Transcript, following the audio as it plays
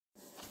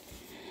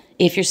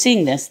If you're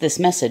seeing this, this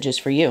message is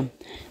for you.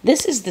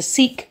 This is the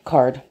Seek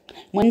card.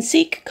 When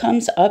Seek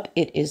comes up,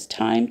 it is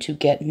time to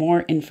get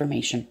more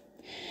information.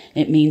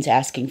 It means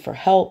asking for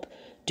help,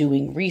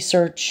 doing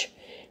research,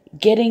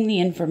 getting the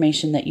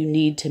information that you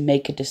need to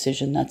make a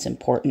decision that's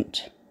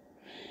important.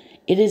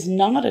 It is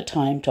not a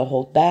time to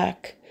hold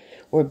back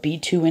or be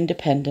too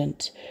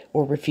independent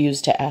or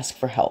refuse to ask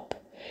for help.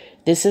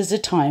 This is a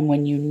time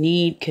when you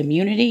need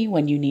community,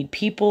 when you need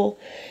people,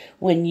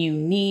 when you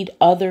need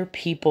other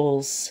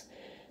people's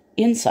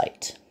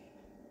insight.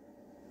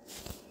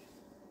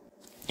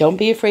 Don't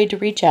be afraid to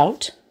reach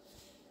out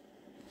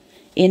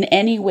in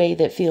any way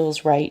that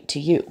feels right to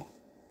you.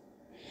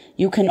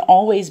 You can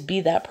always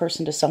be that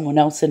person to someone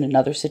else in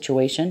another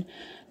situation,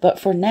 but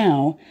for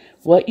now,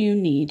 what you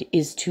need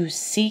is to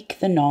seek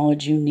the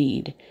knowledge you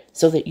need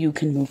so that you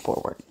can move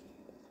forward.